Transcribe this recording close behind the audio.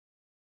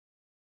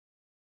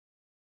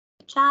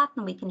chat,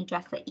 and we can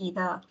address it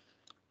either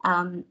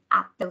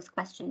at those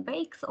question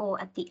breaks or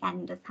at the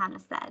end, as Hannah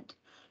said.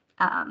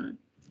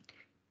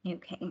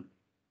 Okay.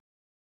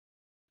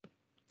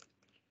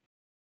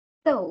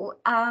 So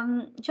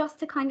just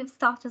to kind of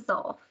start us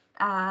off,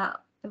 a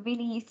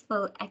really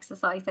useful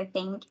exercise, I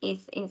think,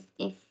 is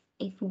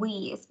if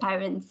we as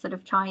parents sort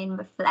of try and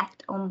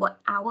reflect on what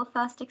our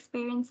first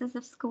experiences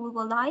of school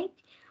were like.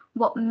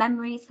 What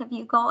memories have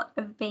you got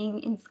of being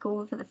in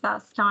school for the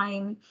first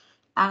time?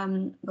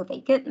 Were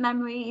they good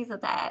memories? Are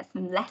there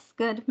some less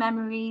good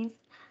memories?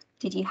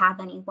 Did you have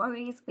any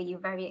worries? Were you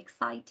very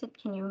excited?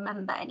 Can you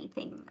remember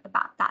anything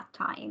about that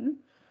time?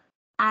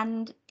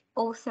 And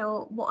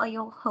also, what are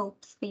your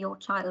hopes for your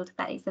child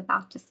that is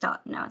about to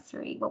start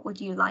nursery? What would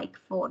you like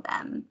for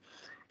them?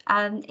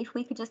 If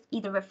we could just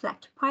either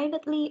reflect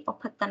privately or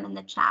put them in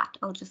the chat,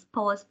 I'll just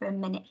pause for a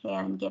minute here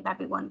and give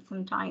everyone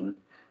some time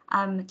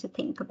to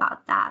think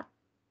about that.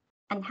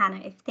 And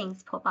Hannah, if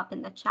things pop up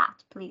in the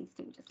chat, please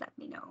do just let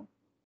me know.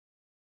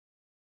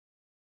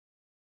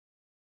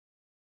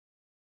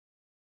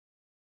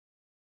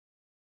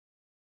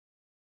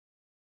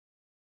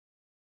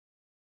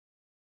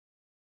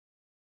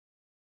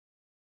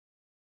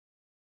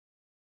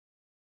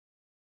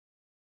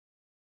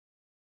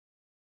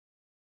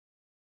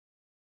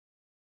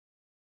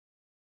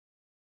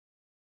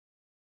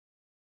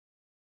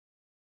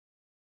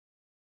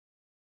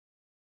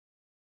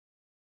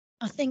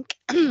 I think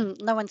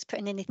no one's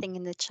putting anything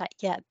in the chat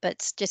yet,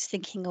 but just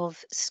thinking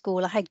of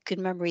school, I had good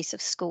memories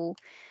of school,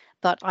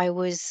 but I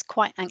was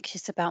quite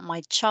anxious about my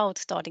child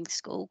starting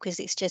school because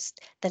it's just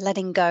the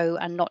letting go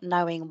and not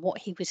knowing what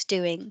he was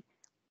doing.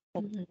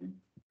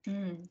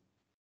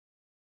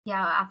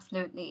 Yeah,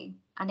 absolutely.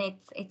 And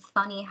it's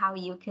funny how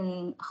you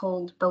can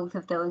hold both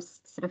of those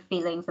sort of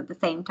feelings at the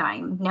same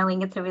time,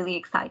 knowing it's a really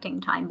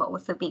exciting time, but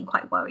also being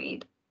quite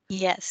worried.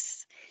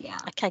 Yes. Yeah.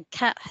 Okay,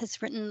 Kat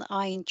has written,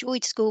 I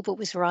enjoyed school but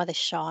was rather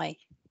shy.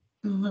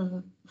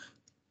 That's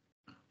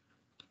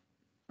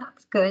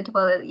good.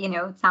 Well,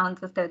 it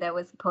sounds as though there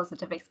was a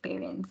positive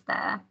experience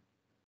there.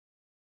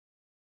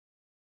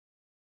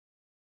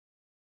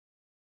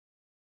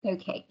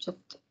 Okay,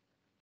 just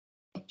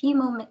a few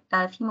more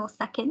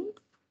seconds,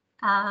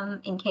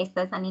 in case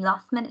there's any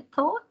last minute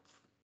thoughts.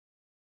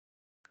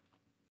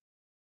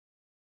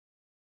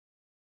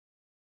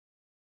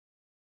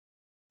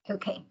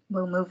 Okay,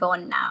 we'll move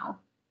on now.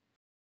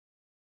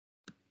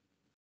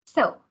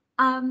 So,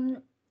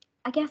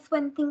 I guess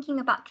when thinking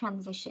about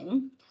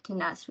transition to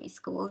nursery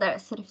school, there are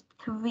sort of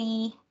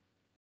three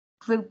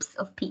groups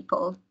of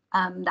people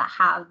that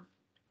have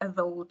a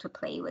role to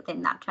play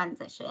within that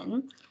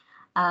transition.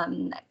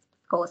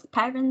 Of course,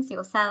 parents,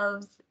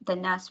 yourselves, the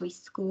nursery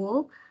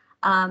school,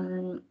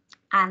 and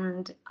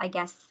I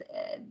guess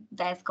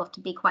there's got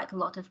to be quite a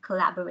lot of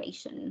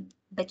collaboration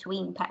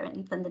between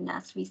parents and the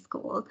nursery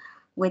school,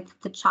 with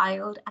the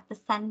child at the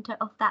center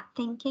of that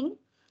thinking,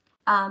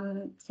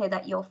 so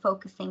that you're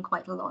focusing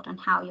quite a lot on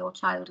how your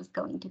child is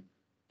going to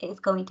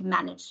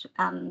manage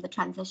the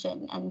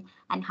transition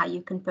and how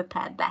you can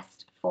prepare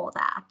best for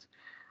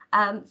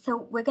that.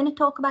 So we're going to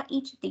talk about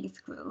each of these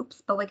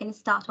groups, but we're going to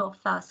start off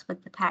first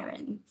with the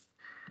parents.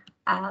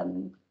 I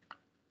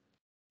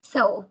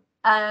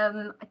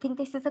think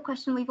this is a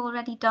question we've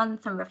already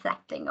done some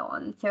reflecting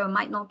on, so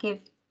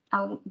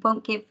I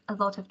won't give a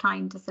lot of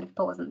time to sort of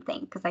pause and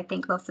think, because I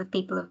think lots of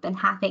people have been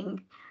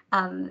having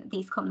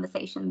these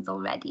conversations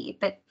already.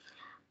 But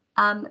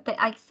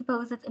I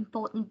suppose it's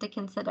important to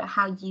consider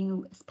how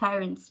you as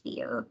parents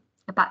feel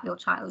about your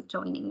child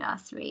joining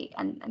nursery,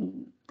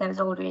 and there's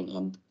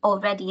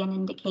already an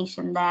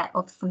indication there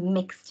of some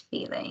mixed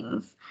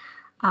feelings.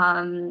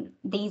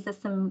 These are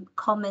some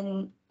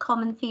common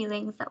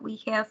feelings that we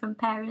hear from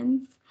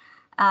parents.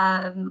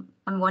 I'm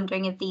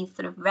wondering if these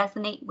sort of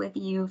resonate with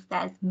you. If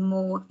there's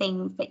more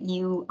things that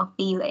you are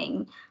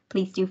feeling,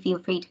 please do feel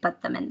free to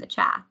put them in the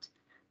chat.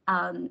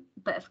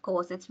 But of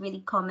course, it's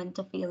really common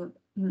to feel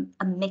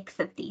a mix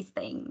of these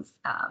things,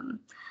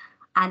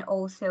 and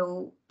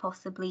also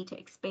possibly to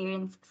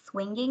experience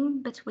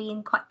swinging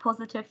between quite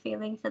positive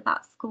feelings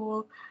about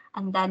school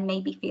and then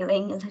maybe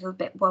feeling a little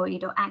bit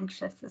worried or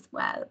anxious as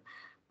well.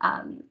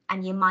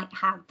 And you might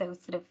have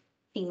those sort of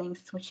feelings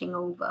switching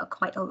over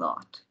quite a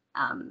lot.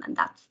 And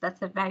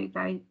that's a very,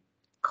 very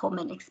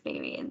common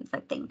experience, I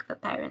think, for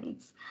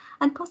parents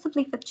and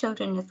possibly for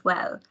children as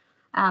well.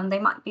 They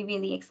might be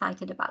really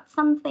excited about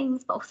some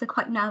things, but also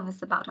quite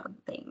nervous about other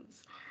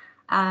things.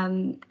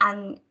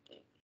 And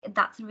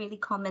that's really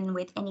common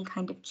with any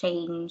kind of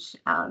change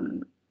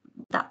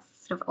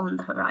that's sort of on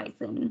the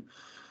horizon.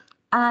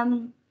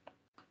 And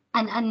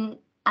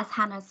as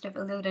Hannah sort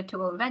of alluded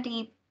to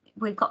already,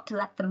 we've got to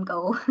let them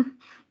go.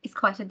 It's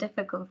quite a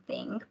difficult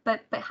thing,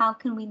 but how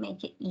can we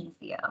make it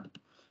easier?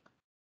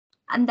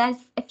 And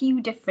there's a few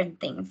different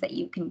things that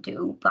you can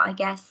do, but I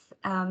guess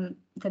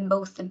the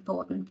most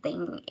important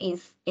thing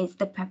is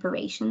the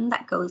preparation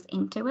that goes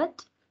into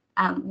it.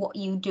 What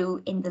you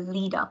do in the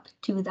lead up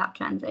to that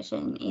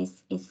transition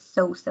is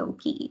so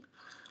key.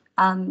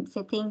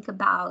 So think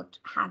about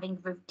having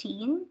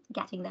routine,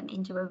 getting them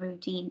into a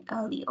routine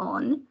early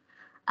on.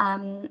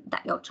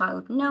 that your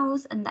child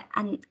knows,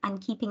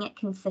 and keeping it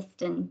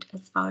consistent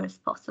as far as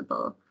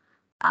possible.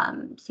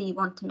 So you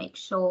want to make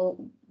sure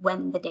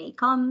when the day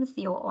comes,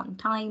 you're on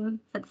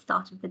time for the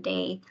start of the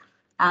day,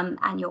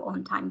 and you're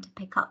on time to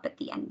pick up at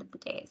the end of the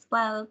day as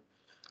well.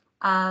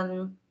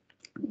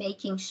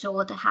 Making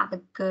sure to have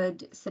a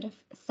good sort of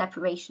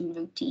separation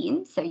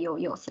routine. So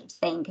you're sort of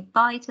saying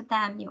goodbye to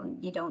them.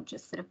 You don't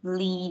just sort of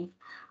leave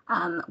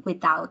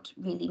without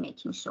really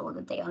making sure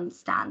that they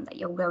understand that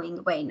you're going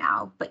away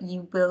now, but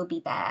you will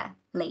be there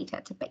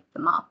later to pick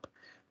them up.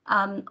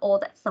 Or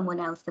that someone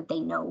else that they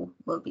know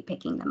will be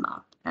picking them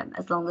up,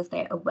 as long as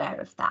they're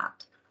aware of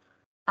that.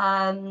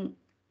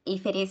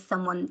 If it is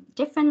someone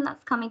different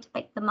that's coming to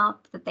pick them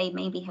up that they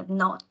maybe have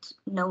not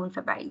known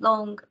for very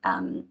long,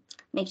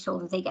 make sure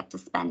that they get to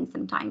spend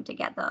some time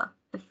together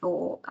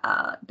before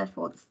the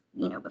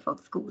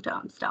school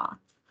term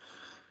starts.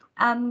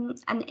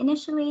 And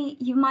initially,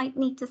 you might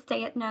need to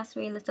stay at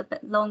nursery a little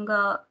bit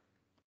longer.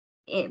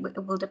 It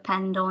will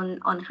depend on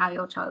how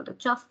your child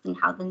adjusts and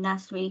how the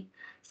nursery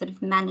sort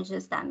of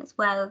manages them as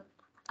well.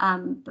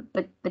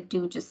 But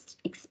do just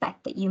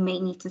expect that you may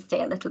need to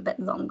stay a little bit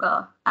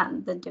longer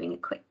than doing a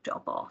quick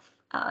drop off,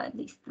 at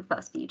least the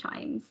first few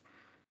times.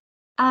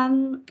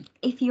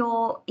 If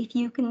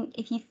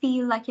you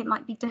feel like it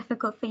might be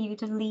difficult for you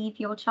to leave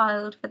your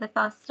child for the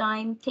first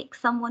time, take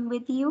someone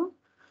with you,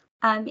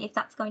 if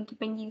that's going to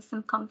bring you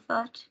some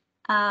comfort.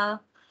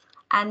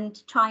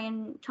 And try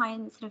and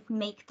sort of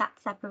make that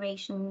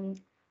separation,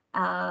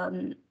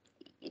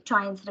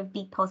 try and sort of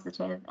be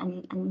positive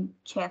and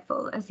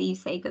cheerful as you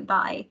say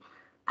goodbye.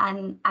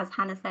 And as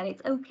Hannah said,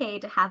 it's okay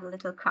to have a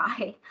little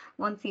cry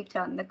once you've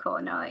turned the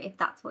corner, if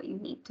that's what you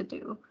need to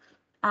do.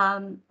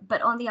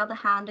 But on the other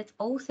hand, it's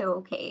also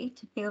okay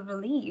to feel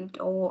relieved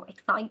or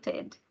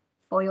excited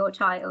for your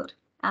child,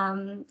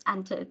 and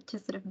to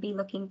sort of be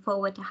looking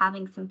forward to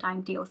having some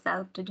time to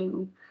yourself to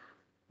do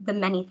the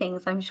many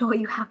things I'm sure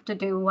you have to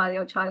do while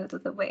your child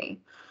is away.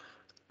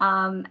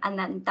 And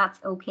then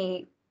that's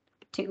okay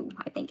too.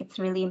 I think it's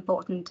really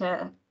important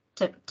to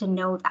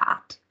know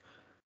that.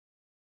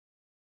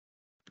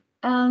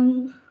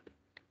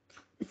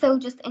 So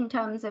just in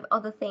terms of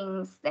other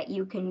things that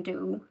you can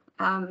do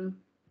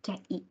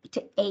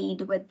to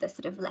aid with the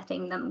sort of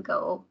letting them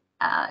go,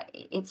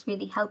 it's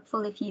really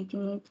helpful if you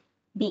can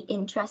be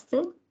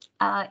interested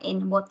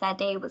in what their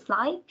day was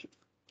like.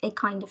 It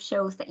kind of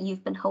shows that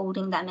you've been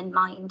holding them in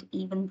mind,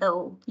 even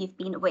though you've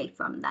been away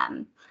from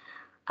them.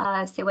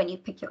 So when you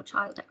pick your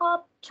child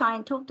up, try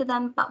and talk to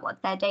them about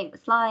what their day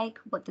was like,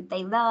 what did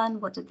they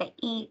learn, what did they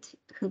eat,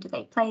 who do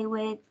they play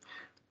with.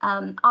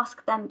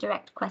 Ask them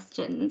direct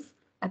questions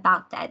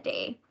about their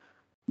day,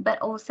 but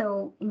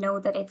also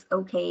know that it's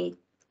okay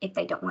if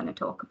they don't want to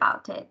talk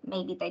about it.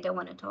 Maybe they don't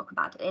want to talk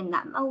about it in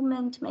that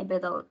moment. Maybe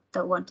they'll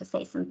want to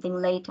say something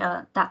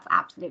later. That's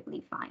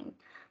absolutely fine.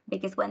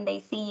 Because when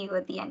they see you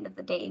at the end of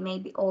the day,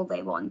 maybe all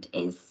they want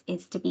is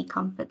to be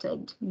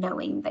comforted,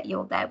 knowing that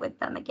you're there with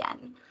them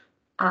again.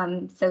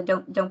 So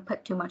don't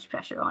put too much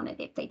pressure on it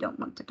if they don't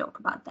want to talk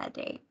about their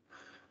day.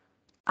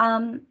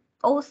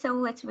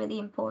 Also, it's really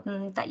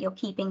important that you're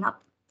keeping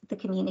up the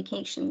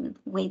communication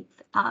with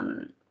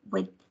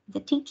the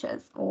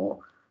teachers or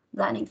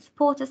learning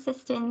support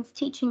assistants,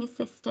 teaching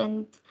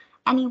assistants,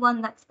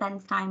 anyone that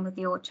spends time with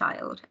your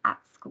child at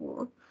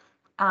school.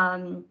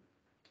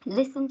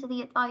 Listen to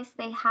the advice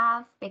they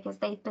have, because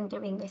they've been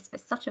doing this for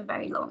such a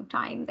very long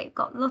time. They've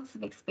got lots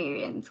of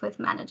experience with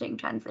managing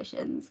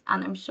transitions,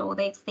 and I'm sure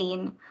they've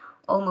seen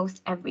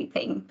almost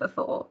everything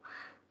before.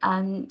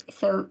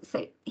 So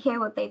hear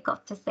what they've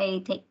got to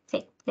say,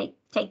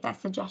 take their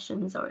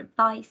suggestions or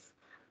advice.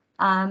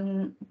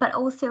 But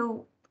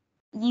also,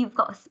 you've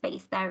got a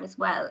space there as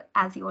well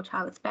as your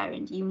child's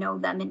parent. You know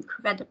them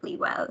incredibly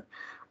well.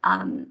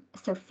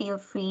 So feel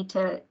free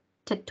to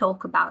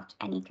talk about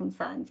any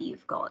concerns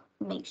you've got.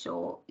 Make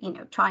sure,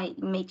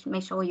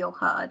 make sure you're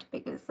heard,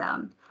 because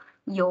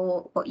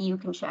what you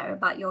can share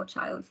about your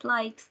child's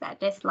likes, their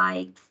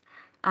dislikes,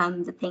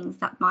 the things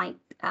that might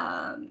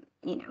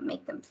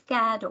make them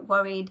scared or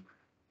worried,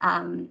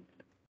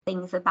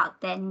 things about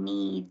their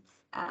needs,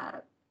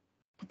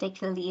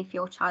 particularly if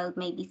your child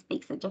maybe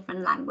speaks a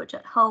different language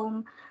at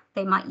home.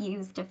 They might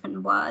use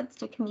different words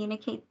to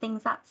communicate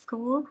things at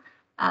school.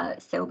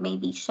 So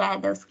maybe share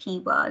those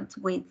keywords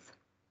with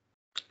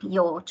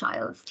your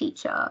child's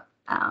teacher,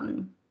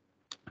 and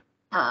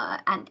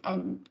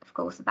of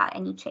course about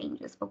any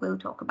changes, but we'll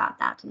talk about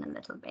that in a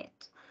little bit.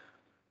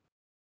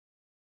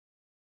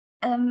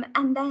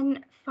 And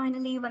then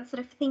finally, when sort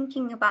of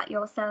thinking about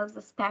yourselves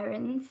as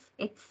parents,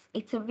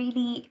 it's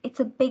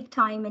a big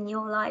time in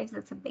your lives,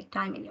 it's a big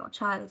time in your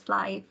child's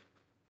life.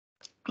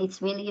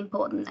 It's really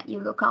important that you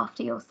look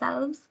after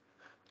yourselves.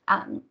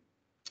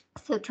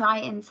 So try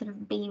and sort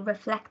of be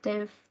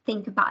reflective,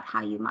 think about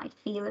how you might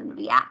feel and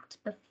react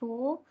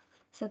before,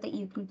 so that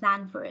you can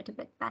plan for it a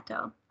bit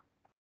better.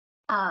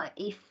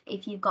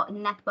 If you've got a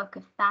network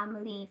of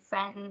family,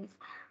 friends,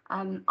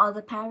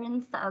 other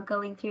parents that are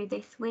going through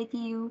this with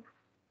you,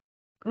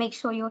 make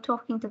sure you're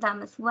talking to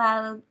them as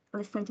well.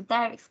 listen to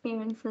their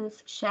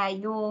experiences, share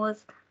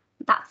yours.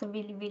 That's a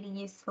really, really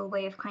useful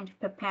way of kind of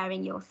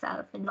preparing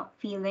yourself and not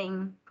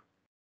feeling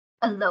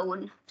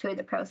alone through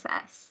the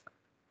process.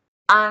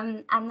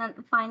 And then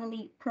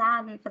finally,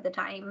 plan for the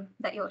time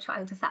that your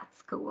child is at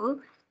school,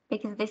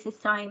 because this is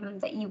time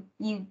that you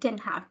didn't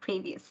have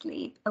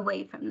previously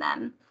away from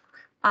them.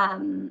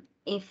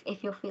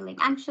 If you're feeling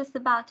anxious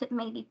about it,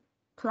 maybe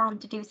plan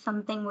to do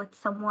something with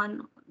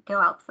someone, go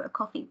out for a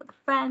coffee with a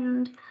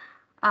friend,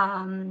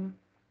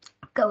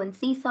 go and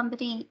see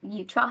somebody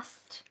you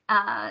trust.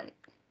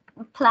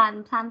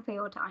 Plan for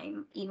your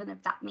time, even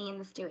if that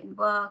means doing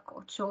work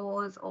or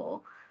chores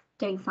or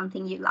doing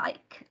something you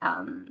like,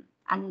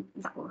 and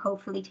that will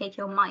hopefully take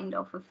your mind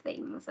off of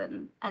things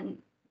and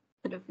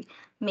sort of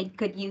make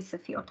good use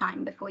of your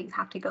time before you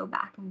have to go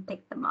back and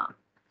pick them up.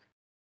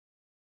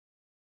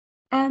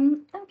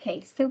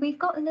 Okay, so we've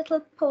got a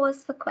little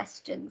pause for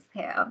questions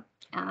here.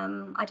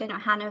 I don't know,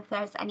 Hannah, if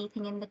there's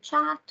anything in the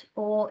chat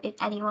or if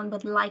anyone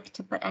would like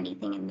to put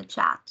anything in the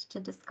chat to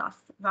discuss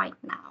right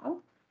now.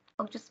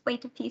 I'll just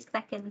wait a few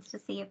seconds to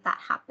see if that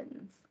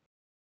happens.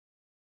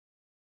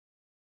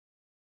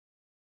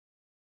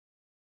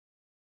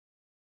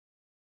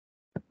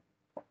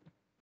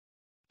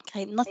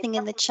 Okay, nothing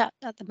in the chat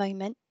at the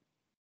moment.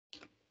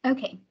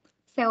 Okay,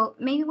 so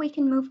maybe we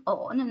can move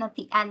on, and at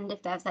the end,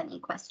 if there's any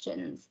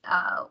questions,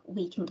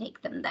 we can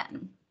take them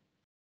then.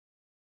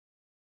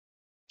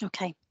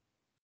 Okay.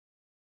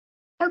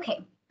 Okay,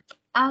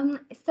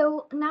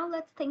 so now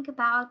let's think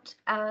about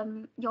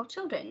your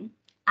children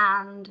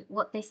and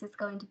what this is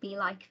going to be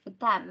like for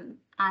them,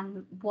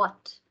 and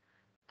what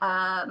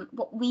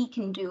we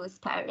can do as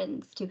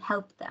parents to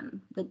help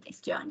them with this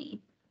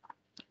journey.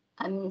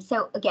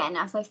 So again,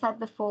 as I said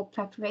before,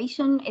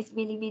 preparation is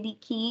really, really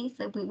key.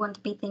 So we want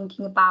to be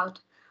thinking about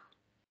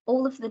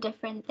all of the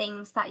different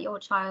things that your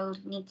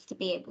child needs to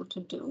be able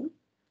to do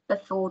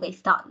before they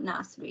start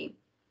nursery.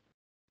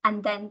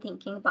 And then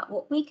thinking about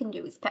what we can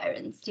do as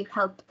parents to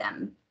help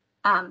them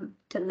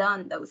to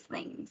learn those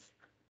things.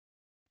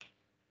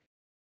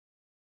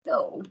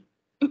 So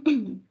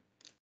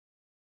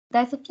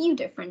there's a few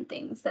different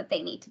things that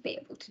they need to be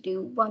able to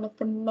do. One of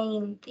the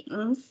main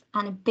things,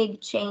 and a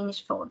big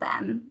change for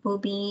them, will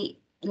be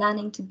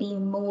learning to be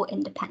more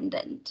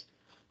independent.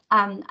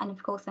 And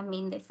of course, I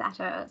mean this at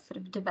a sort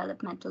of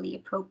developmentally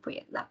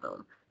appropriate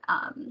level,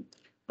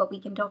 but we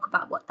can talk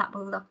about what that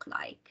will look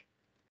like.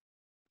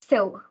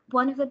 So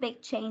one of the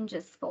big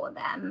changes for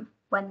them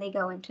when they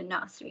go into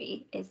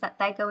nursery is that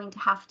they're going to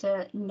have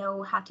to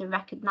know how to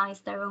recognize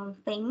their own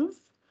things.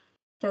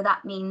 So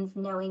that means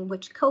knowing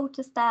which coat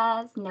is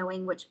theirs,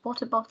 knowing which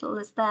water bottle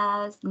is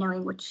theirs,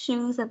 knowing which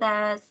shoes are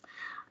theirs.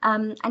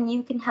 And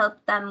you can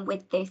help them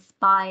with this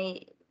by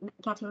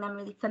getting them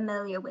really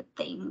familiar with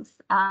things,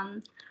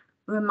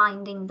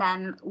 reminding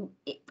them,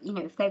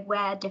 if they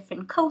wear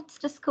different coats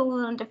to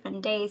school on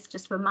different days,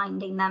 just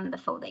reminding them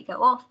before they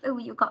go off, oh,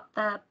 you've got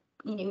the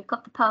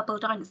purple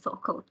dinosaur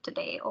coat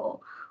today, or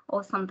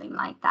something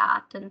like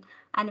that.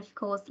 And of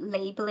course,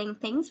 labeling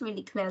things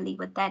really clearly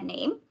with their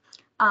name.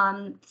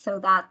 So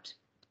that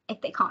if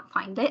they can't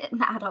find it,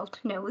 an adult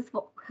knows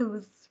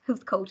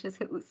whose coat is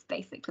whose,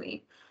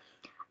 basically.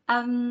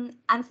 And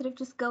sort of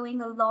just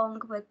going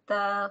along with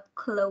the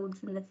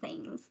clothes and the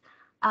things.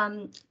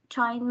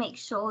 Try and make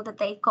sure that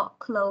they've got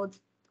clothes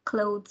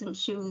and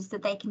shoes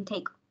that they can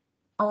take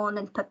on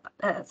and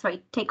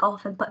take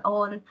off and put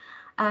on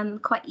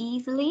quite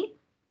easily.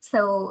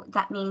 So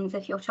that means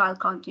if your child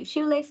can't do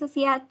shoelaces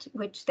yet,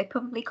 which they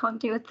probably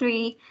can't do at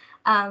 3,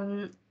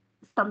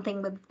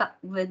 something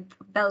with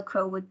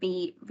Velcro would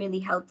be really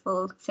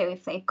helpful. So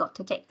if they've got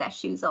to take their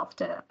shoes off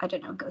to, I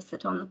don't know, go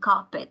sit on the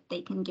carpet,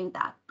 they can do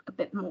that a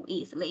bit more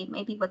easily,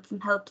 maybe with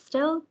some help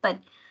still, but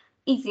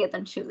easier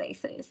than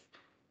shoelaces.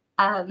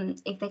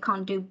 If they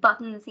can't do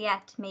buttons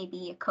yet,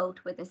 maybe a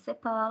coat with a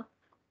zipper,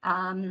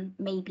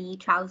 maybe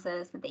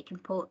trousers that they can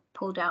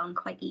pull down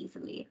quite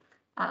easily,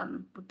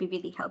 would be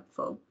really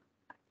helpful.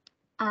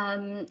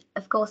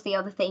 Of course, the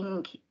other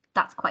thing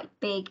that's quite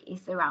big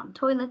is around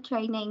toilet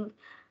training.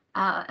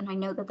 And I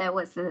know that there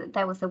was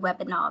a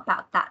webinar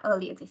about that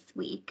earlier this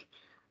week.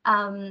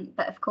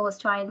 But of course,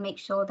 try and make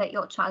sure that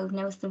your child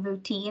knows the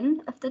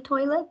routine of the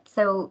toilet,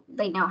 so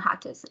they know how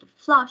to sort of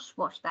flush,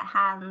 wash their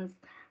hands,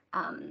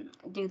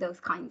 do those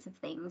kinds of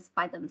things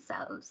by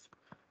themselves.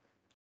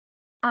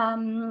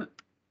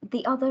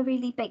 The other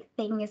really big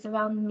thing is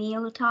around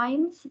meal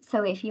times.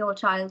 So if your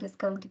child is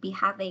going to be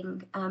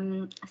having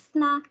a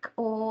snack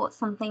or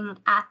something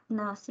at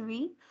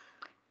nursery,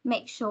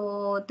 make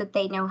sure that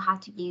they know how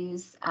to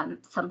use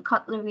some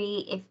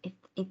cutlery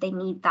if they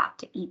need that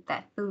to eat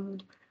their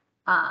food,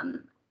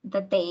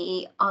 that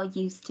they are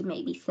used to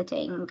maybe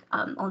sitting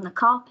on the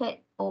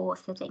carpet or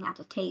sitting at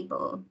a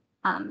table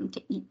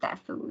to eat their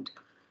food.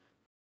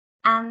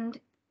 And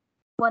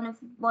one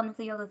of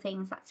the other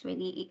things that's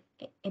really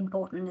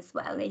important as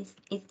well is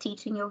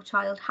teaching your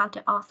child how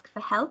to ask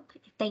for help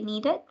if they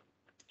need it,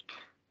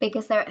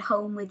 because they're at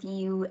home with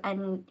you,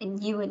 and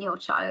you and your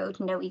child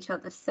know each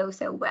other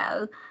so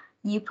well.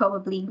 You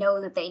probably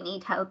know that they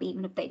need help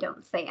even if they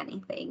don't say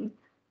anything.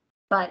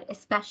 but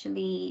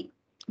especially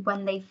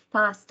when they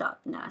first start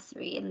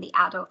nursery and the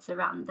adults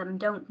around them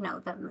don't know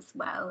them as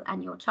well,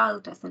 and your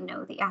child doesn't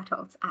know the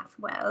adults as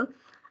well,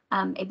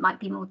 it might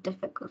be more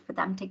difficult for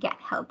them to get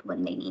help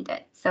when they need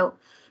it. So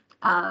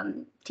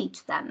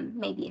teach them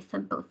maybe a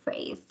simple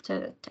phrase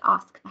to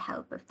ask for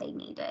help if they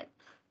need it.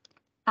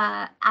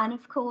 And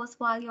of course,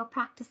 while you're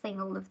practicing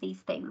all of these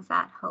things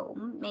at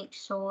home, make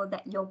sure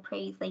that you're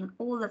praising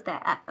all of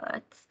their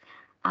efforts,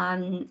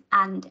 and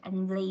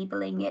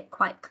labeling it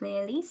quite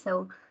clearly.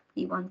 So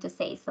you want to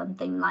say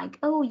something like,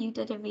 "Oh, you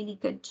did a really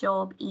good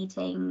job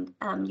eating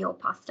your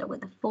pasta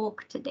with a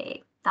fork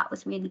today. That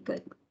was really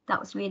good. That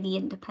was really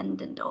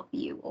independent of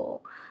you,"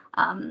 or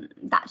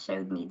 "That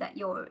showed me that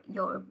you're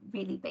a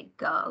really big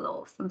girl,"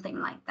 or something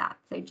like that.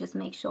 So just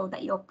make sure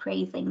that you're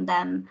praising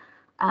them.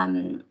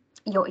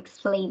 You're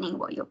explaining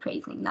what you're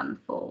praising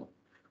them for.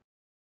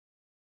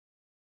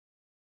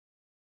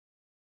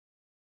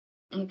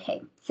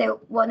 Okay,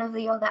 so one of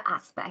the other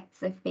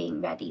aspects of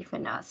being ready for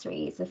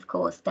nursery is, of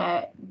course,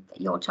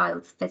 your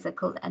child's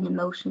physical and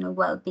emotional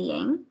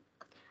well-being.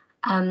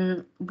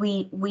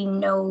 We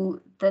know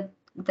that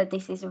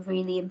this is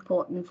really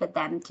important for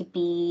them to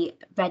be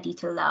ready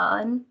to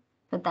learn,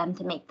 for them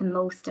to make the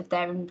most of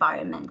their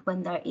environment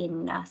when they're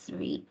in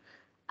nursery.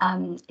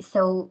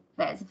 So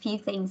there's a few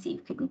things you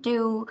can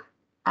do,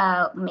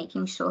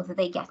 making sure that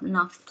they get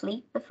enough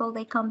sleep before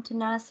they come to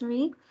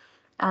nursery.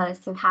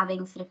 So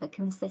having sort of a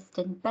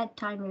consistent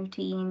bedtime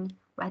routine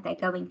where they're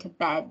going to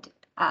bed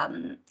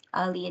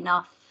early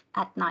enough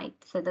at night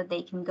so that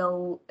they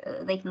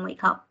can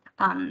wake up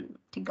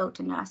to go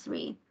to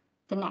nursery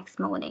the next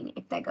morning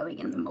if they're going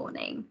in the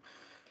morning.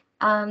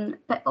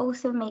 But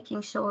also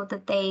making sure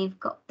that they've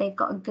got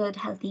a good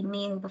healthy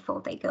meal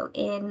before they go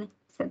in,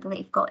 so that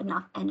they've got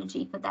enough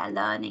energy for their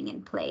learning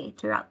and play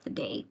throughout the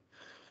day.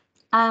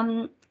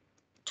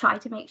 Try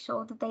to make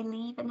sure that they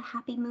leave in a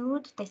happy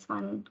mood. This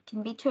one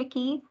can be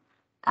tricky,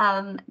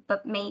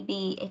 but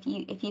maybe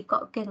if you've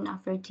got a good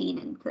enough routine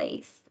in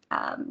place,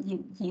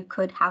 you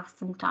could have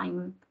some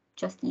time,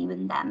 just you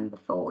and them,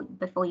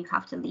 before you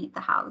have to leave the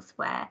house,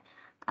 where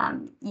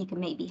you can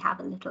maybe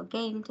have a little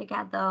game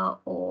together,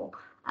 or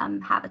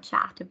have a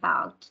chat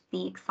about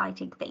the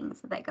exciting things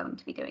that they're going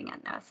to be doing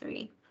at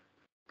nursery.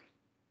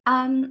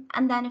 And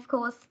then, of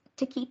course,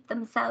 to keep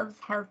themselves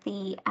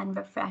healthy and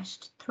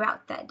refreshed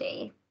throughout their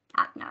day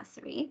at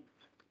nursery,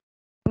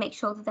 make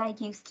sure that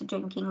they're used to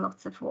drinking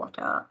lots of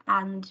water,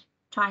 and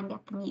try and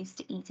get them used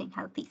to eating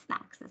healthy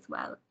snacks as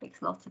well,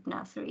 because lots of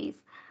nurseries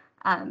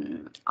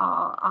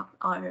are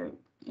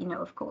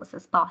of course,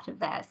 as part of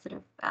their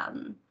sort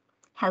of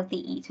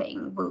healthy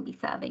eating, will be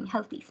serving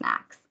healthy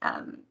snacks.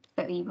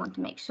 So you want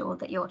to make sure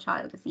that your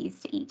child is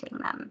used to eating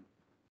them.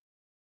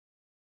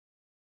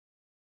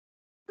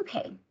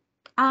 Okay.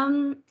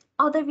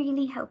 Other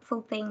really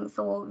helpful things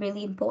or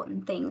really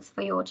important things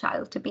for your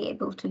child to be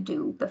able to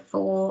do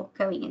before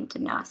going into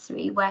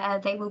nursery, where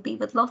they will be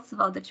with lots of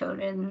other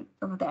children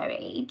of their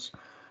age.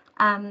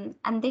 And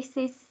this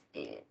is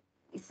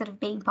sort of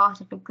being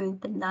part of a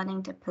group and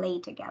learning to play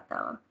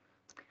together.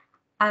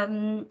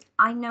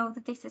 I know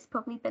that this has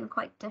probably been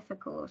quite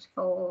difficult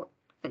for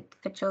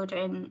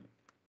children,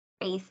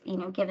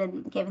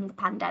 given the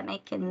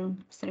pandemic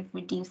and sort of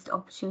reduced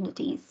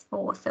opportunities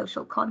for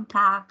social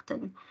contact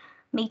and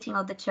meeting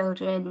other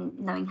children,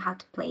 knowing how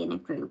to play in a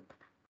group.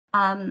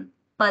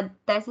 But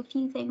there's a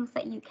few things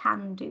that you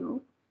can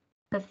do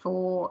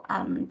before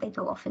they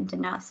go off into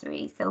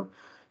nursery. So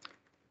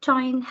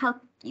try and help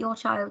your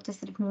child to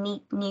sort of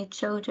meet new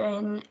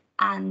children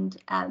and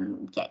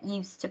get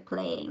used to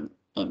playing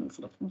in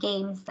sort of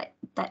games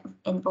that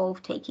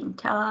involve taking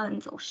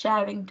turns or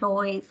sharing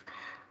toys.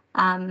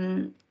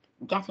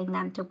 Getting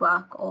them to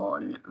work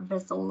on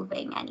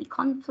resolving any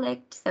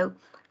conflict, so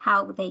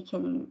how they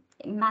can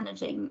manage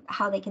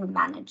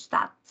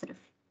that sort of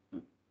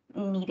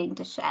needing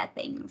to share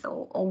things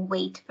or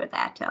wait for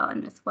their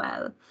turn as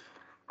well.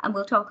 And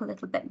we'll talk a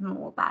little bit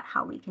more about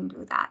how we can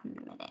do that in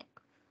a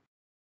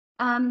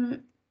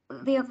minute.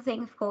 The other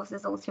thing, of course,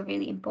 is also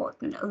really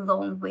important,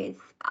 along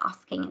with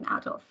asking an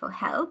adult for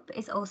help,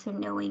 is also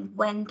knowing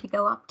when to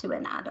go up to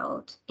an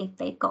adult if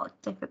they've got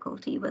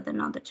difficulty with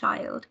another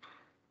child.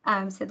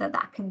 So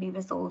that can be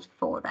resolved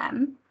for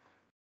them.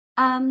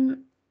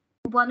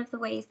 One of the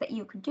ways that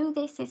you could do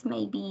this is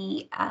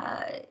maybe,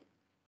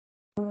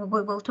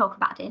 we'll talk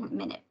about it in a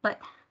minute, but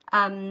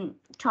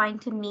trying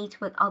to meet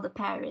with other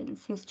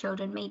parents whose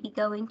children may be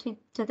going to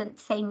the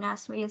same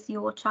nursery as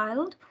your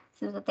child,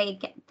 so that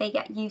they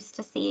get used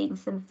to seeing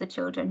some of the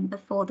children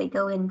before they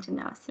go into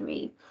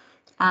nursery,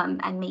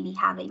 and maybe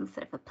having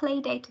sort of a play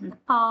date in the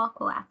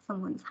park or at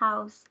someone's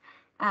house,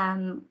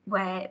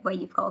 where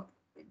you've got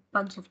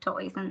bunch of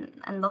toys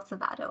and lots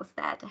of adults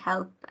there to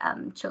help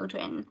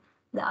children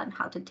learn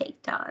how to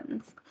take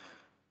turns.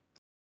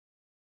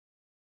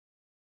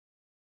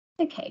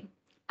 Okay,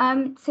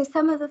 so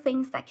some of the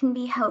things that can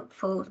be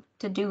helpful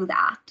to do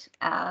that,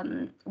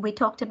 we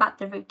talked about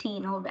the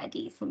routine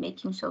already, so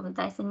making sure that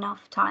there's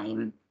enough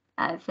time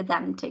for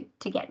them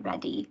to get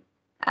ready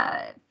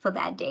for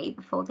their day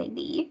before they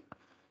leave.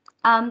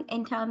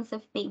 In terms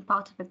of being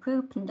part of a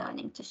group and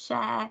learning to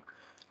share,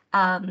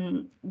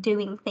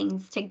 doing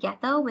things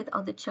together with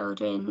other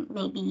children,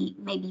 maybe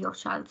your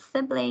child's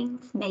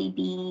siblings,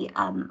 maybe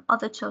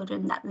other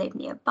children that live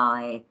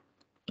nearby,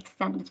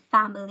 extended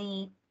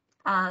family,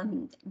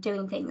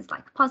 doing things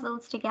like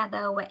puzzles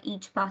together where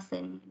each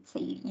person, so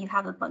you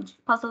have a bunch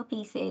of puzzle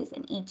pieces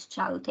and each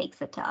child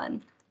takes a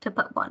turn to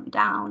put one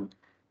down.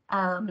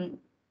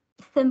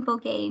 Simple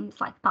games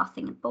like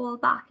passing a ball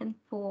back and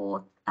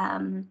forth,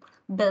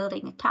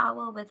 building a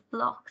tower with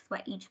blocks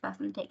where each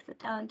person takes a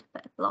turn to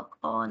put a block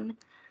on,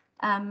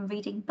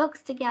 reading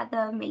books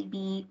together,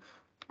 maybe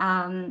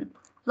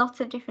lots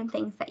of different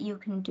things that you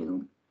can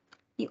do.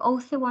 You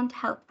also want to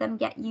help them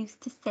get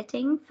used to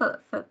sitting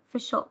for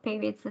short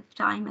periods of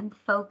time and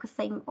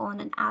focusing on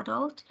an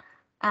adult.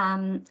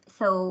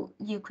 So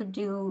you could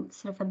do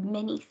sort of a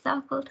mini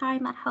circle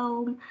time at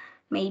home,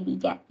 maybe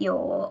get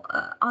your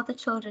other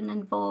children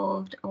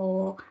involved,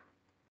 or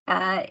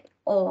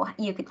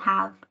you could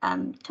have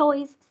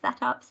toys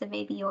set up. So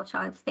maybe your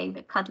child's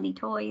favorite cuddly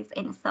toys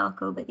in a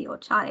circle with your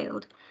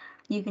child.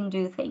 You can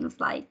do things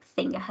like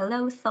sing a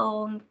hello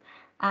song,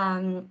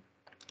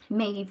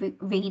 maybe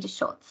read a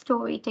short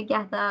story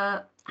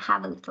together,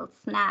 have a little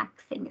snack,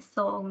 sing a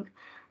song.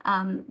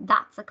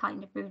 That's a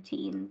kind of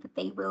routine that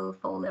they will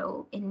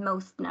follow in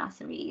most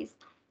nurseries.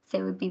 So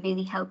it would be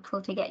really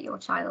helpful to get your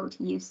child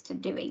used to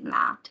doing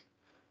that.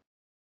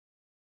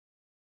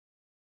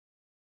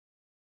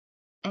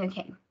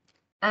 Okay.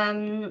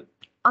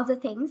 Other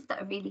things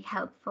that are really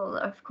helpful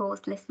are, of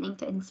course, listening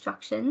to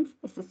instructions.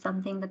 This is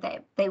something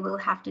that they will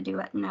have to do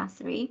at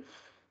nursery.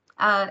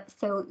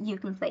 So you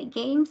can play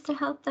games to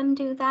help them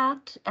do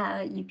that.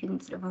 You can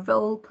sort of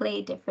role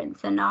play different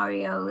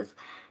scenarios.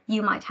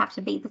 You might have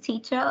to be the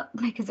teacher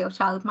because your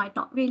child might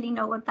not really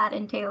know what that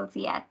entails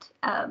yet.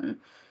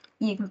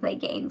 You can play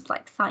games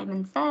like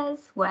Simon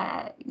Says,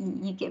 where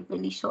you give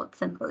really short,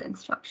 simple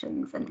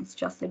instructions, and it's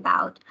just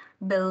about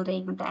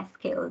building their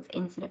skills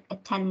in sort of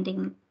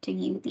attending to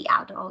you, the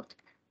adult,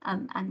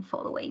 and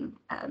following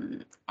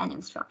an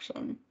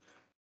instruction.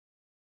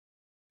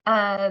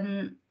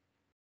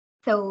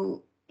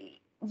 So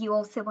you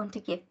also want to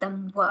give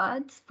them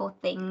words for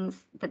things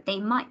that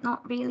they might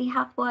not really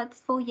have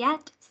words for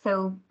yet.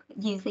 So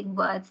using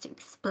words to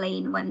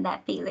explain when they're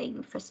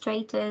feeling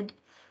frustrated,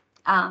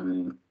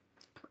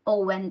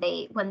 or when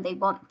they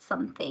want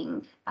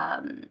something.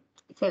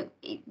 So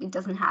it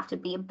doesn't have to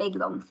be a big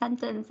long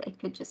sentence. It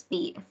could just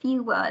be a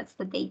few words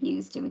that they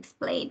use to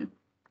explain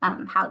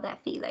how they're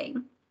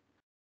feeling.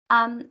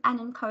 And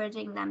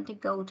encouraging them to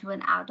go to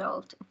an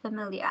adult, a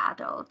familiar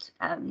adult,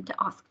 to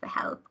ask for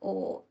help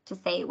or to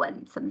say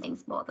when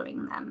something's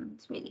bothering them.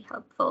 It's really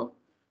helpful.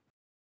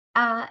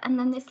 And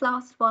then this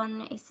last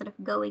one is sort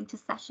of going to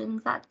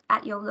sessions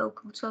at your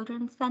local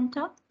children's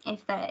centre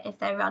if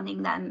they're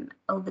running them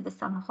over the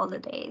summer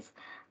holidays.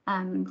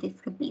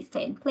 This could be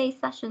stay and play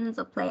sessions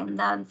or play and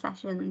learn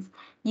sessions.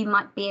 You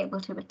might be able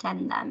to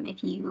attend them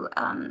if you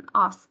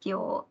ask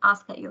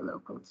at your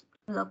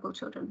local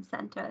children's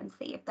centre and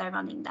see if they're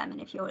running them and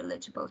if you're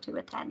eligible to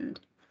attend.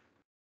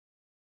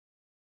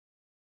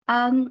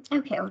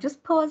 Okay, I'll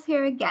just pause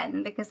here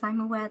again because I'm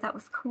aware that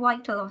was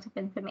quite a lot of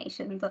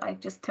information that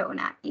I've just thrown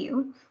at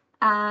you.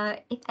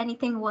 If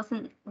anything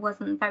wasn't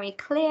very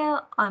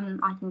clear,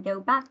 I can go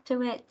back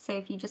to it. So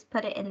if you just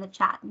put it in the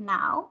chat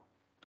now,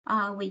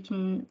 we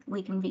can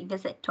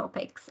revisit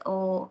topics,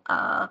 or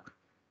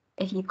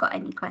if you've got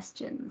any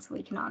questions,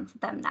 we can answer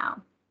them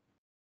now.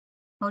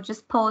 We'll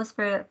just pause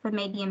for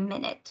maybe a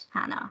minute,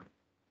 Hannah,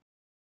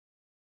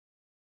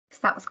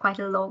 because that was quite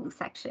a long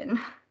section.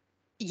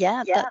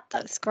 Yeah,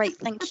 that's great.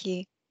 Thank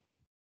you.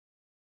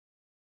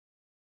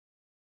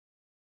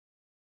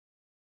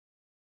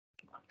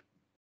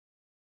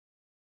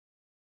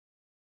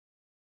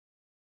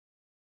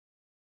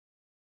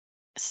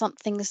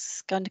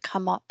 Something's going to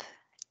come up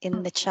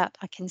in the chat.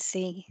 I can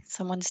see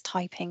someone's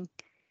typing.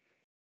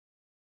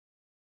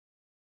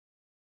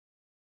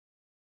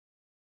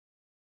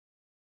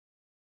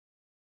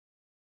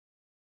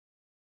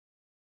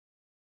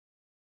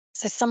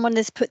 So someone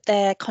has put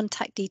their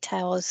contact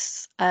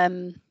details,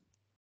 you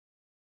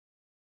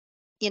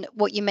know,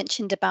 what you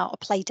mentioned about a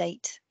play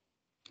date.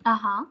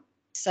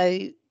 So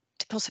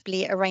to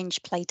possibly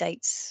arrange play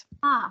dates.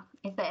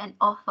 Is it an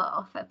offer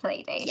of a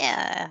play date?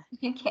 Yeah.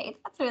 Okay,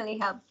 that's really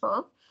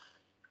helpful.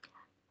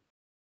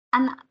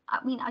 And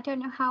I mean, I don't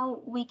know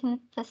how we can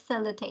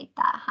facilitate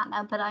that,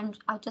 Hannah, but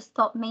I just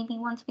thought maybe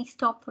once we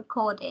stop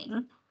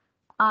recording,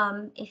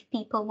 if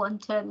people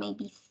want to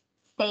maybe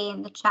say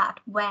in the chat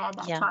where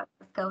their child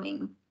is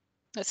going.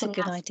 That's a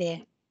good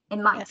idea. It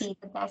might be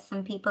that there's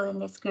some people in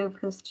this group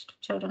whose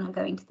children are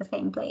going to the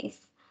same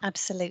place.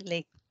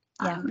 Absolutely.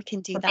 Yeah, we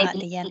can do that at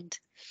the end.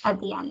 At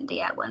the end,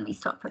 yeah, when we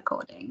stop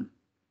recording.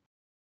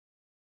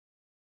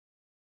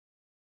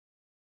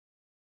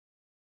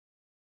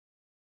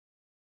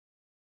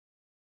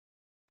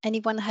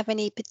 Anyone have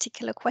any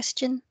particular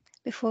question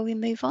before we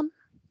move on?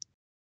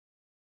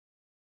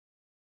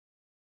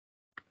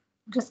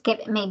 Just give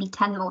it maybe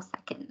 10 more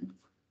seconds.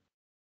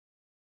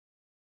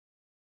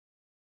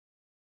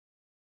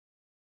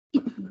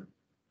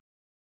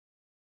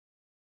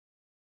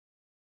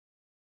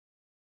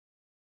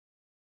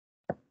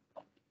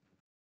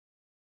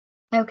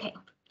 Okay,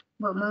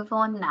 we'll move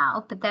on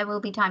now, but there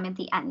will be time at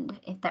the end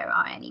if there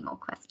are any more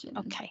questions.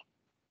 Okay.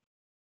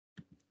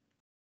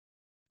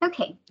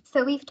 Okay,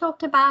 so we've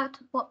talked about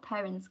what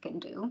parents can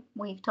do.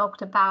 We've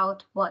talked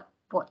about what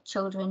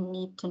children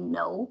need to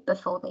know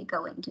before they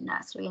go into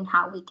nursery and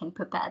how we can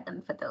prepare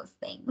them for those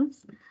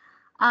things.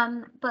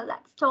 But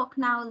let's talk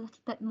now a little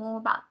bit more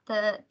about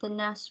the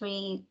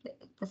nursery,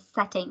 the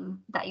setting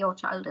that your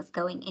child is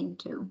going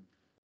into.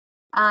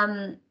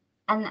 And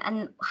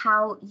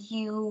how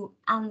you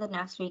and the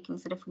nursery can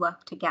sort of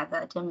work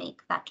together to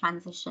make that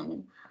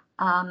transition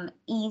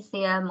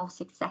easier, more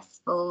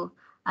successful,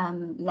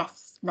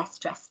 less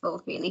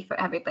stressful, really, for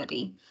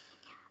everybody.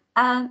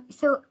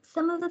 So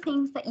some of the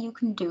things that you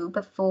can do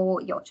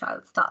before your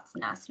child starts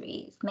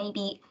nursery is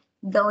maybe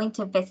going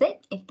to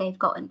visit if they've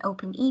got an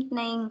open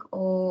evening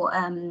or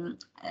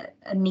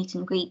a meet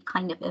and greet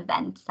kind of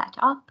event set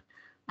up.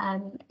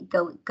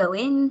 Go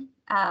in,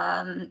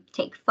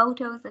 take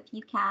photos if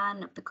you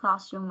can of the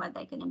classroom where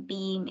they're going to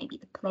be, maybe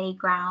the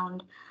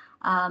playground.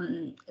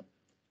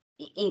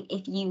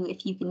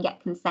 If you can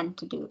get consent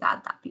to do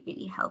that, that'd be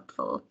really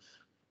helpful.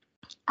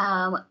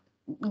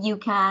 You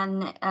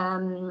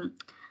can,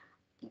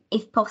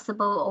 if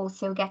possible,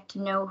 also get to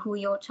know who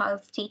your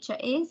child's teacher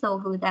is or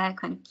who their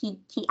kind of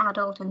key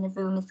adult in the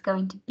room is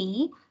going to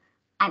be.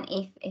 And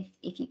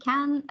if you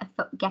can,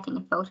 getting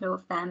a photo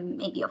of them,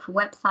 maybe off a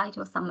website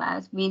or somewhere,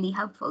 is really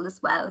helpful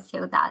as well,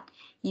 so that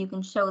you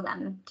can show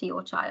them to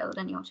your child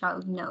and your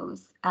child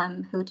knows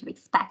who to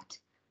expect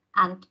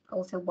and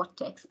also what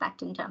to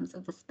expect in terms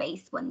of the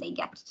space when they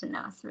get to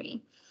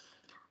nursery.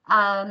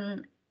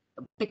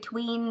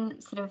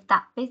 Between sort of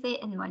that visit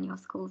and when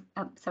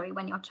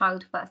when your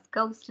child first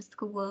goes to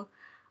school,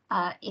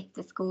 if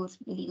the school is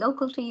really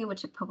local to you,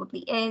 which it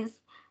probably is,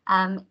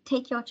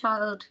 take your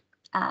child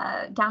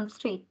down the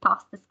street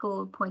past the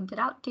school, point it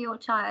out to your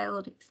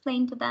child,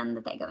 explain to them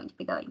that they're going to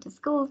be going to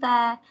school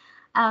there,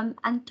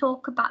 and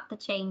talk about the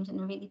change in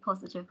a really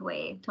positive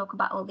way. Talk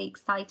about all the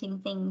exciting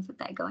things that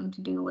they're going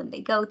to do when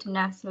they go to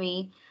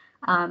nursery.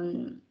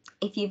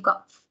 If you've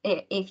got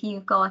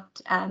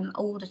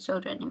older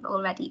children who've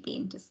already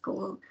been to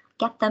school,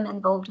 get them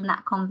involved in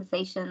that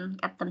conversation,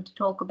 get them to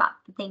talk about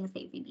the things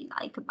they really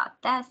like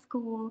about their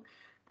school.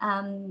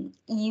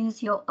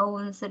 Use your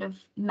own sort of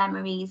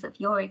memories of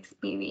your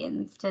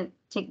experience to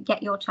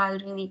get your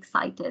child really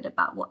excited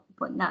about what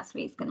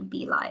nursery is going to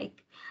be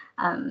like.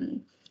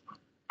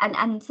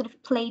 And sort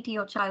of play to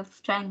your child's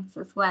strengths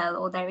as well,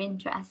 or their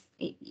interests.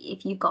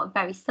 If you've got a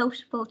very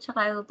sociable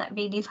child that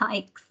really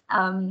likes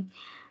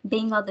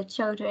being other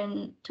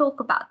children, talk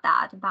about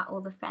that, about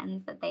all the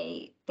friends that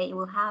they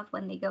will have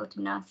when they go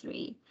to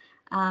nursery.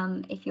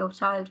 If your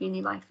child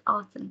really likes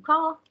arts and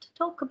craft,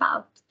 talk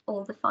about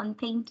all the fun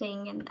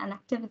painting and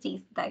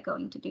activities that they're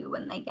going to do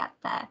when they get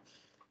there.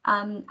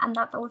 And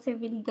that's also a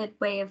really good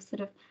way of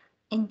sort of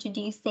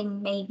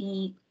introducing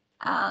maybe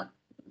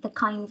the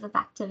kinds of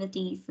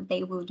activities that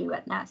they will do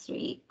at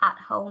nursery at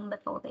home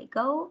before they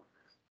go.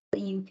 So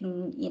you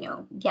can,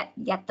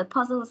 get the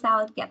puzzles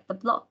out, get the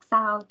blocks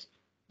out,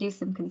 do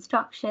some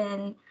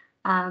construction,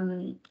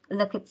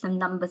 look at some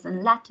numbers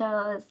and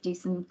letters, do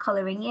some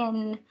colouring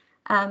in,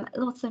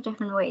 lots of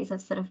different ways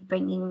of sort of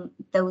bringing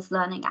those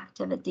learning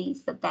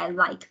activities that they're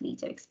likely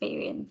to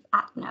experience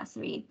at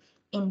nursery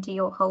into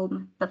your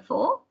home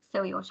before,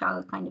 so your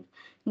child kind of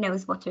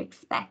knows what to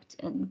expect,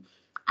 and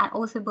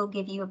also will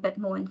give you a bit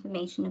more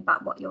information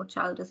about what your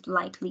child is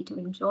likely to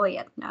enjoy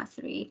at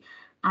nursery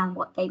and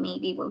what they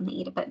maybe will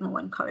need a bit more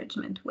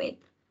encouragement with.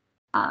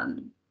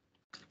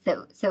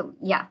 So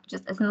yeah,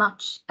 just as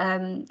much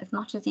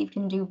as you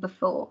can do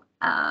before,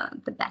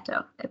 the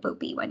better it will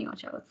be when your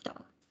child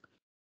starts.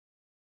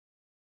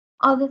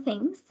 Other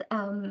things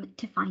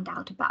to find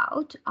out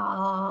about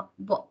are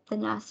what the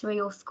nursery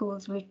or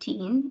school's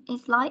routine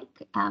is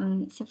like.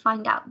 So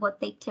find out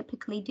what they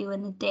typically do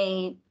in the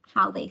day,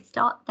 how they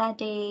start their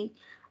day,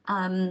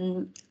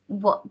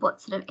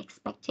 what sort of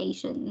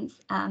expectations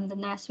the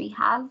nursery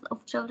has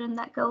of children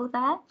that go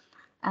there.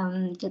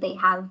 Do they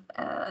have,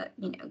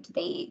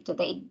 do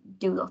they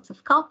do lots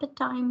of carpet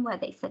time where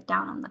they sit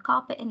down on the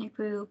carpet in a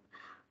group?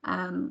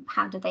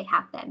 How do they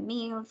have their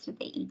meals? Do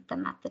they eat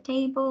them at the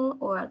table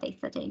or are they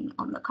sitting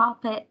on the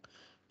carpet?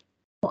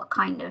 What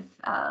kind of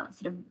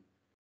sort of,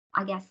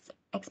 I guess,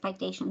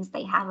 expectations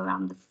they have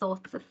around the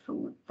sorts of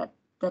food that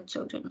the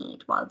children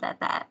eat while they're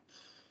there.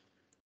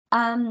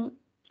 And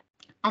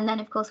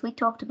then, of course, we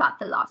talked about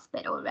the last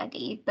bit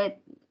already, but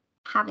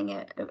having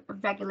a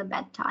regular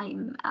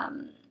bedtime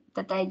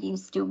that they're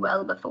used to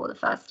well before the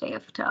first day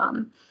of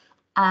term,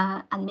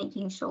 and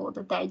making sure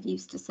that they're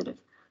used to sort of,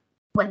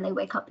 when they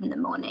wake up in the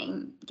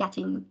morning,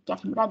 getting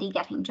ready,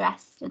 getting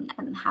dressed,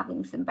 and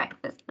having some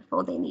breakfast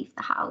before they leave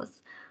the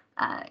house,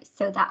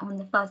 so that on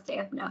the first day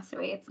of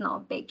nursery, it's not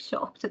a big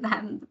shock to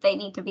them that they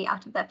need to be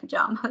out of their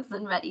pajamas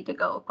and ready to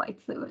go quite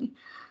soon.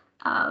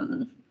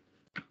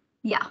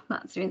 Yeah,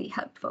 that's really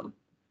helpful.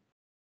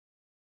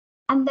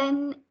 And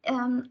then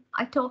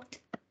I talked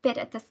a bit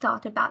at the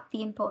start about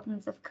the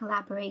importance of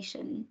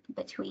collaboration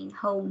between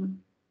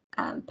home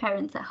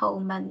parents at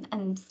home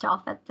and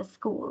staff at the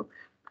school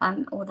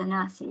or the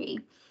nursery.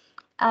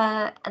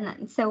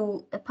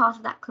 So a part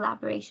of that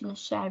collaboration is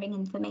sharing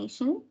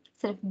information,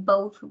 sort of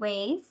both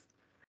ways.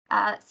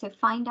 So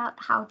find out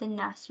how the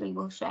nursery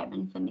will share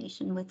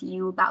information with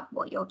you about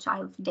what your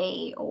child's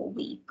day or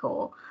week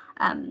or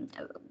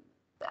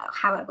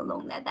however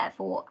long they're there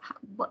for,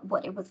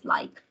 what it was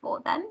like for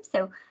them.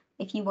 So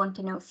if you want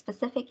to know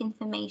specific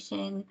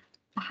information,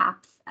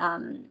 perhaps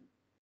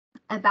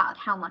about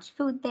how much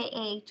food they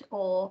ate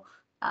or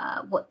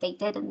what they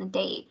did in the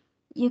day,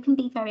 you can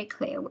be very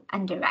clear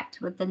and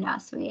direct with the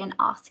nursery and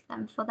ask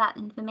them for that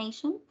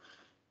information.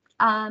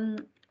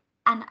 And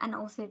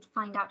also to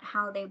find out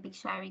how they'll be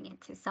sharing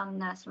it. So some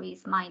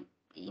nurseries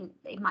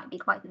it might be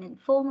quite an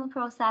informal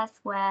process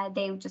where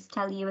they'll just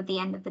tell you at the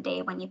end of the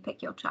day when you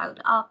pick your child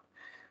up.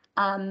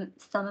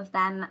 Some of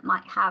them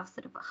might have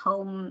sort of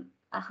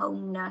a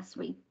home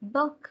nursery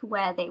book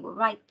where they will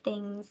write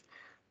things.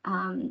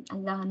 A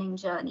learning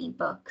journey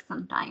book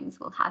sometimes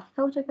will have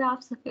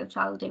photographs of your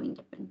child doing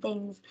different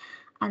things,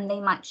 and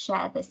they might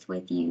share this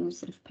with you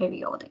sort of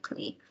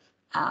periodically.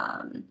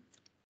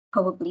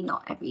 Probably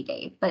not every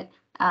day, but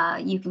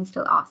you can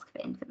still ask for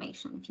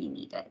information if you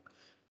need it.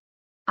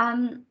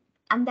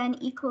 And then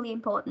equally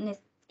important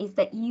is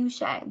that you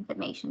share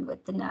information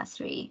with the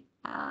nursery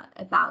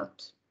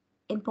about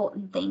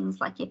important things,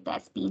 like if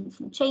there's been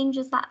some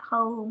changes at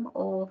home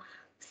or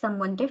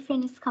someone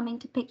different is coming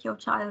to pick your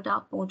child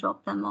up or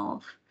drop them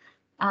off.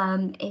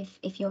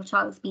 If your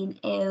child's been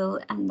ill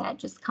and they're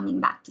just coming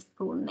back to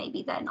school,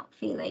 maybe they're not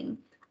feeling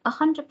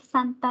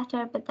 100%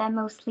 better, but they're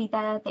mostly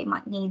there, they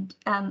might need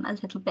a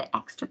little bit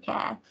extra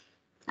care.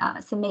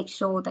 So make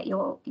sure that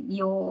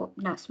your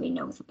nursery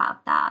knows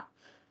about that.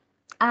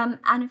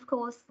 And of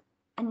course,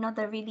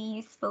 another really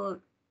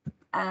useful,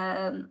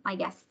 I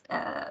guess,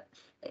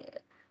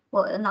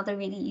 another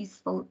really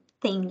useful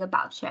thing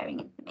about sharing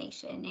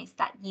information is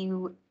that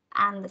you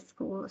and the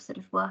school are sort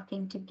of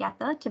working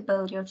together to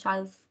build your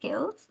child's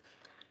skills.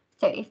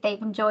 So if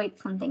they've enjoyed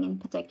something in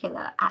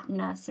particular at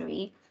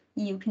nursery,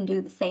 you can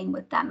do the same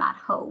with them at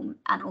home.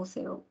 And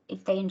also,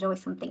 if they enjoy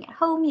something at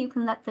home, you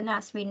can let the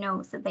nursery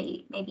know so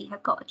they maybe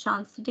have got a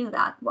chance to do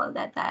that while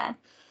they're there.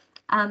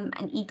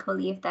 And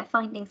equally, if they're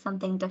finding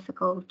something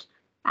difficult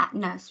at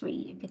nursery,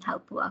 you can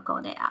help work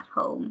on it at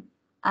home,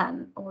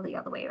 or the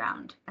other way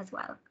around as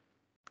well.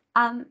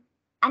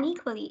 And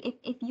equally,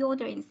 if you're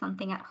doing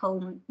something at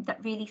home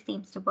that really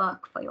seems to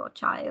work for your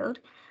child,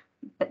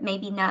 but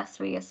maybe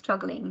nursery is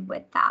struggling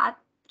with that,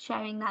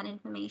 sharing that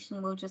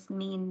information will just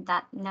mean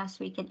that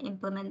nursery can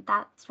implement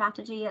that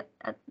strategy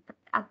at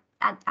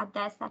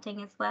their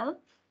setting as well,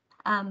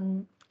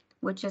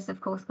 which is, of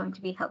course, going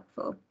to be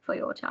helpful for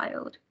your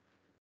child.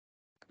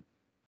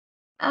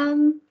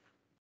 And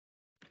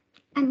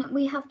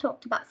we have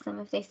talked about some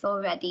of this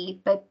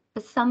already, but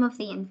some of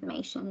the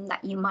information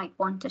that you might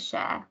want to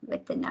share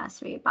with the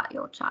nursery about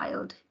your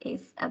child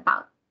is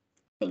about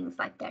things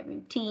like their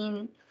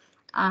routine,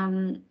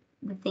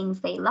 the things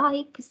they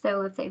like.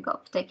 So if they've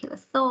got a particular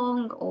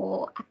song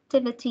or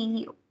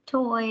activity,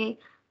 toy,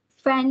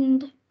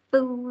 friend,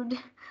 food,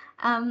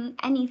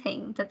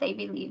 anything that they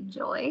really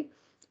enjoy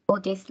or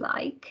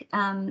dislike,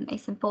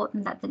 it's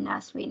important that the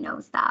nursery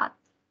knows that.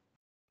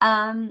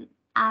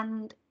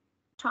 And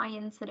try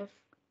and sort of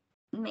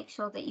make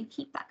sure that you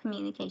keep that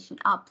communication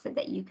up so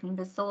that you can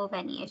resolve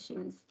any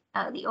issues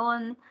early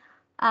on.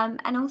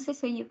 And also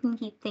so you can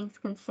keep things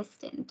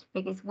consistent,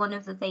 because one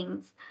of the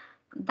things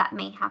that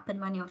may happen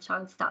when your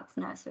child starts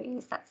nursery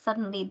is that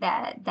suddenly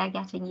they're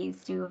getting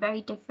used to a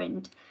very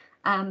different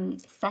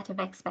set of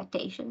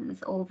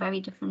expectations or very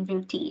different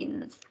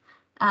routines.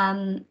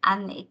 And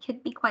it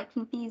could be quite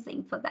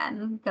confusing for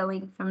them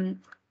going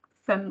from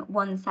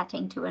one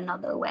setting to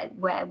another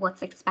where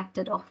what's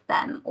expected of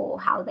them or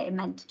how they're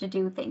meant to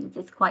do things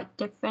is quite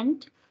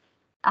different.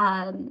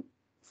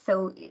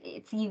 So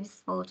it's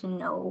useful to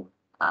know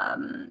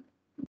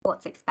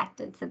what's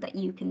expected so that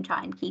you can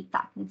try and keep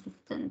that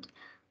consistent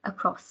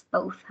across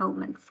both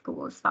home and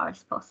school as far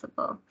as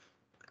possible.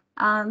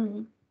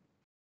 But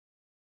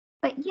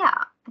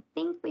yeah, I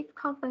think we've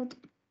covered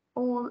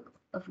all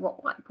of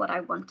what I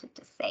wanted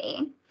to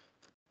say.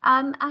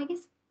 I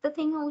guess the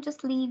thing I'll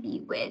just leave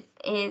you with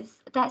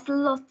is there's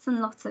lots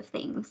and lots of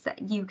things that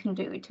you can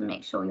do to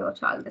make sure your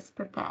child is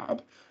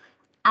prepared.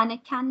 And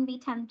it can be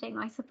tempting,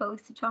 I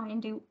suppose, to try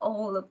and do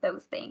all of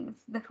those things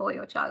before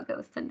your child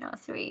goes to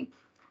nursery,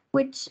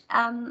 which,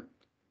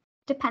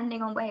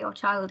 depending on where your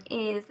child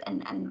is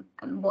and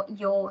what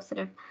your sort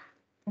of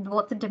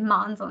what the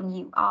demands on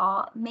you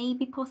are, may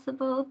be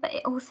possible, but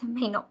it also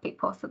may not be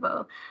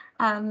possible.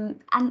 And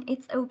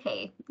it's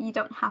okay. You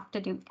don't have to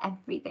do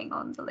everything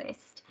on the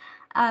list.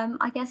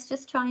 I guess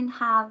just try and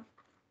have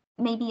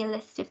maybe a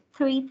list of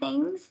 3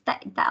 things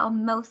that are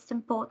most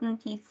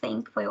important, you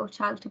think, for your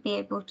child to be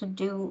able to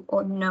do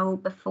or know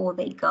before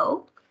they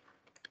go.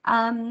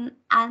 And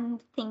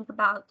think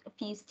about a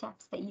few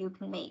steps that you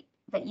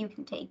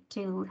can take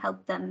to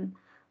help them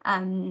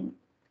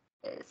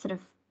sort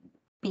of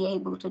be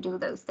able to do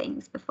those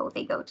things before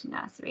they go to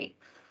nursery.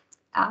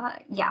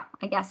 yeah,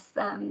 I guess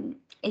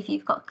if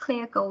you've got a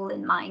clear goal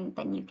in mind,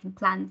 then you can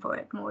plan for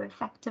it more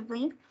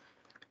effectively.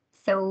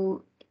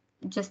 So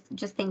just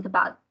think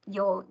about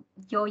your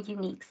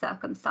unique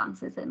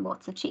circumstances and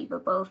what's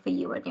achievable for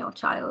you and your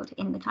child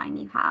in the time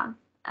you have,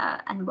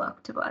 and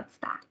work towards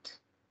that.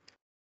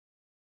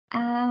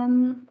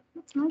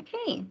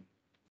 Okay.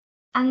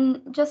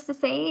 And just to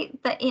say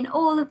that in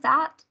all of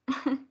that,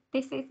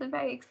 this is a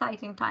very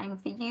exciting time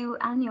for you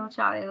and your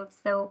child.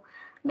 So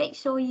make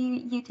sure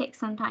you take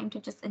some time to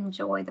just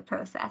enjoy the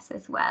process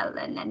as well,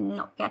 and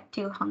not get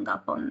too hung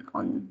up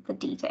on the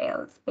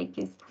details,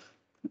 because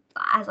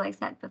as I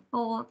said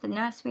before, the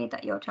nursery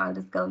that your child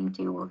is going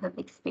to will have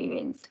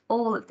experienced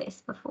all of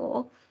this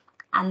before,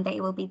 and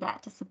they will be there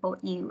to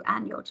support you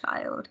and your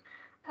child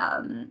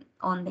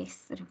on this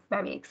sort of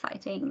very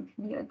exciting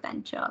new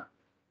adventure.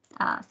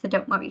 So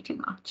don't worry too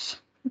much.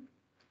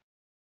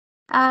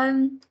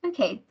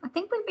 Okay, I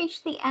think we've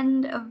reached the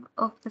end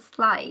of the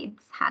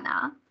slides,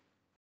 Hannah.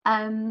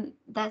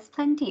 There's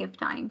plenty of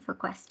time for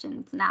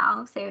questions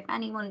now, so if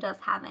anyone does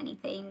have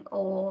anything,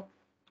 or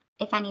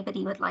if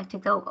anybody would like to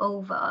go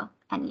over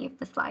any of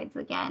the slides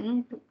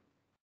again,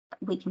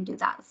 we can do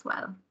that as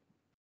well.